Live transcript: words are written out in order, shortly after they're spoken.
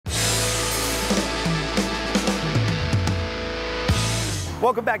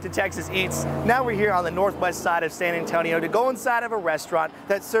Welcome back to Texas Eats. Now we're here on the northwest side of San Antonio to go inside of a restaurant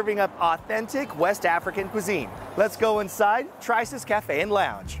that's serving up authentic West African cuisine. Let's go inside Trices Cafe and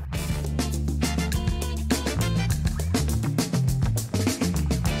Lounge.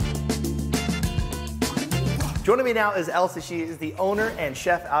 Joining me now is Elsa. She is the owner and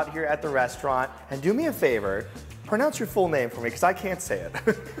chef out here at the restaurant. And do me a favor, pronounce your full name for me because I can't say it.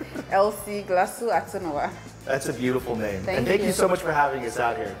 Elsie Glasu Atsunowa. That's a beautiful name. Thank and thank you. you so much for having us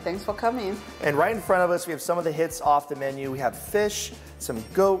out here. Thanks for coming. And right in front of us, we have some of the hits off the menu. We have fish, some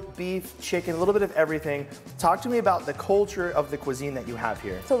goat, beef, chicken, a little bit of everything. Talk to me about the culture of the cuisine that you have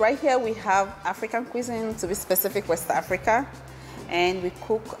here. So right here we have African cuisine, to be specific, West Africa. And we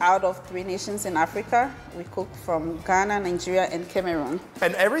cook out of 3 nations in Africa. We cook from Ghana, Nigeria, and Cameroon.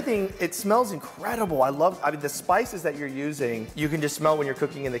 And everything, it smells incredible. I mean, the spices that you're using, you can just smell when you're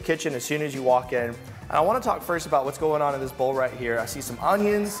cooking in the kitchen as soon as you walk in. And I want to talk first about what's going on in this bowl right here. I see some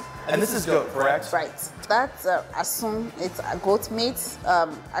onions, and this is goat, correct? Right. That's assume it's a goat meat,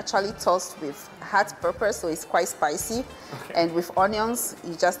 actually tossed with hot pepper, so it's quite spicy. Okay. And with onions,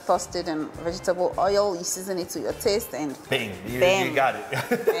 you just toast it in vegetable oil, you season it to your taste, and bing, bam. You got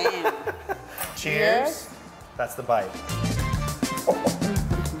it. Bam. Cheers. That's the bite.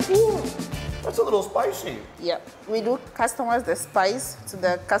 Ooh, that's a little spicy. Yep. We do customize the spice to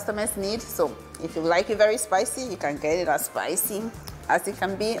the customer's need. So if you like it very spicy, you can get it as spicy as it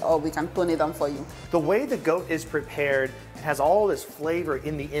can be, or we can tone it down for you. The way the goat is prepared, it has all this flavor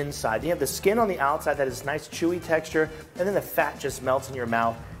in the inside. You have the skin on the outside that is nice chewy texture, and then the fat just melts in your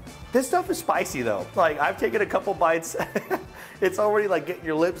mouth. This stuff is spicy though. Like, I've taken a couple bites. It's already like getting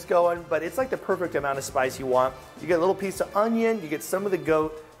your lips going, but it's like the perfect amount of spice you want. You get a little piece of onion, you get some of the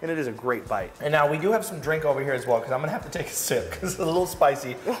goat, and it is a great bite. And now we do have some drink over here as well, because I'm gonna have to take a sip, because it's a little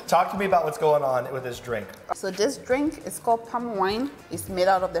spicy. Talk to me about what's going on with this drink. So this drink is called palm wine. It's made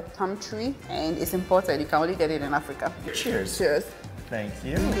out of the palm tree, and it's imported. You can only get it in Africa. Cheers. Cheers. Thank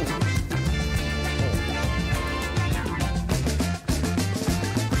you.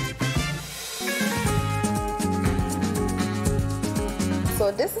 So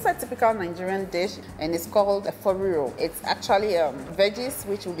this is a typical Nigerian dish, and it's called a foriro. It's actually veggies,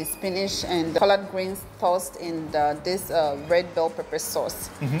 which will be spinach and collard greens tossed in this red bell pepper sauce.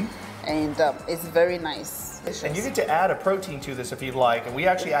 And it's very nice. And you get to add a protein to this if you'd like, and we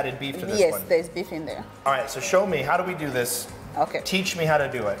actually added beef to this one. Yes, there's beef in there. All right, so show me, how do we do this? Okay. Teach me how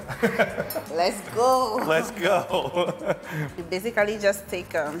to do it. Let's go. Let's go. You basically just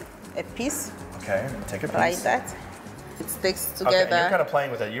take a piece. Okay, take a piece. Like that. It sticks together. Okay, you're kind of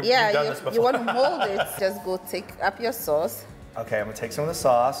playing with it. You've done this before. You want to mold it. Just go take up your sauce. Okay, I'm gonna take some of the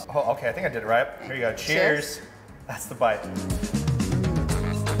sauce. Oh, okay, I think I did it right. Here you go. Cheers. That's the bite.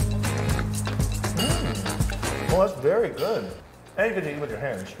 Oh, that's very good. And you can eat with your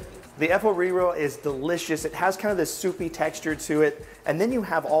hands. The foriro is delicious. It has kind of this soupy texture to it. And then you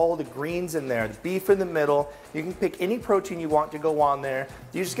have all the greens in there, the beef in the middle. You can pick any protein you want to go on there.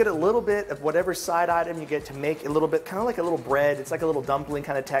 You just get a little bit of whatever side item you get to make a little bit, kind of like a little bread. It's like a little dumpling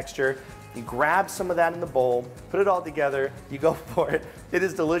kind of texture. You grab some of that in the bowl, put it all together, you go for it. It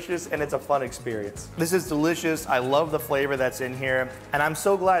is delicious and it's a fun experience. This is delicious. I love the flavor that's in here. And I'm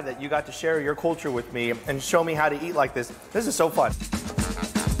so glad that you got to share your culture with me and show me how to eat like this. This is so fun.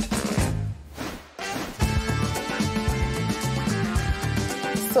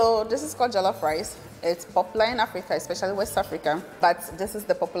 So this is called jollof rice. It's popular in Africa, especially West Africa. But this is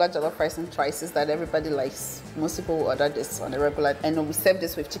the popular jollof rice in Trices that everybody likes. Most people order this on a regular. And we serve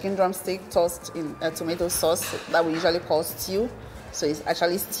this with chicken drumstick tossed in a tomato sauce that we usually call stew. So it's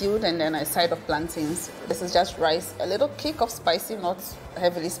actually stewed, and then a side of plantains. This is just rice. A little kick of spicy, not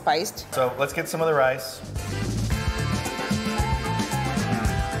heavily spiced. So let's get some of the rice.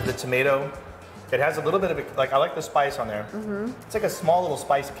 The tomato. It has a little bit of, I like the spice on there. It's like a small little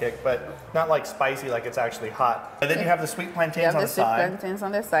spice kick, but not like spicy, like it's actually hot. And then you have the sweet plantains on the side. Sweet plantains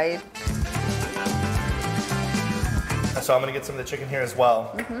on the side. So I'm gonna get some of the chicken here as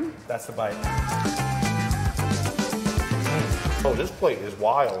well. That's the bite. Oh, this plate is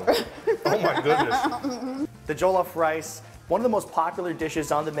wild. Oh my goodness. The jollof rice, one of the most popular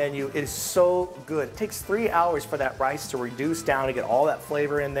dishes on the menu. It is so good. It takes 3 hours for that rice to reduce down to get all that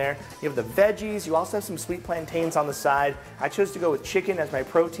flavor in there. You have the veggies. You also have some sweet plantains on the side. I chose to go with chicken as my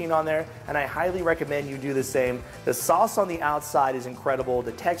protein on there, and I highly recommend you do the same. The sauce on the outside is incredible.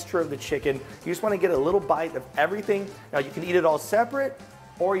 The texture of the chicken. You just want to get a little bite of everything. Now, you can eat it all separate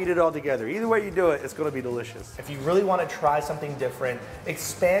or eat it all together. Either way you do it, it's going to be delicious. If you really want to try something different,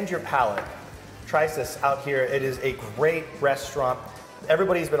 expand your palate. Trices out here. It is a great restaurant.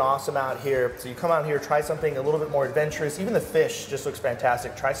 Everybody's been awesome out here. So you come out here, try something a little bit more adventurous. Even the fish just looks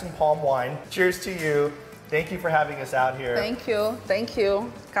fantastic. Try some palm wine. Cheers to you. Thank you for having us out here. Thank you. Thank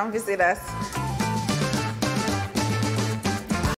you. Come visit us.